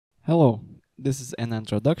Hello, this is an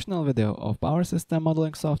introductional video of power system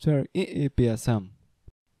modeling software EA-PSM.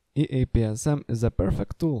 EA-PSM is a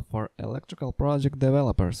perfect tool for electrical project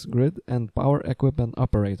developers, grid and power equipment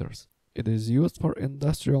operators. It is used for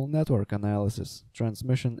industrial network analysis,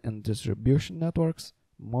 transmission and distribution networks,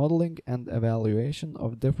 modeling and evaluation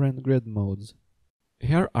of different grid modes.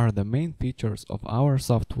 Here are the main features of our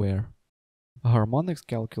software. Harmonics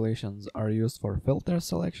calculations are used for filter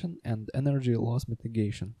selection and energy loss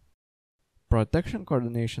mitigation. Protection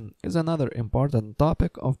coordination is another important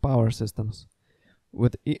topic of power systems.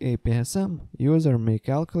 With EA-PSM, user may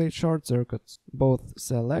calculate short circuits, both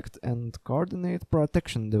select and coordinate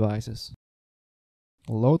protection devices.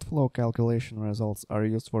 Load flow calculation results are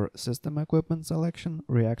used for system equipment selection,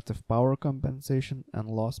 reactive power compensation, and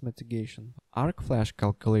loss mitigation. Arc flash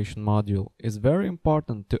calculation module is very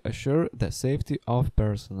important to assure the safety of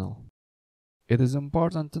personnel. It is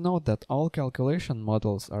important to note that all calculation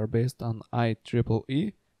models are based on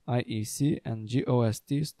IEEE, IEC, and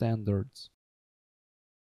GOST standards.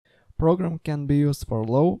 Program can be used for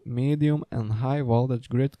low, medium, and high voltage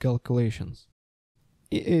grid calculations.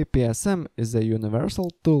 EA-PSM is a universal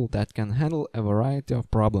tool that can handle a variety of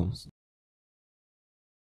problems.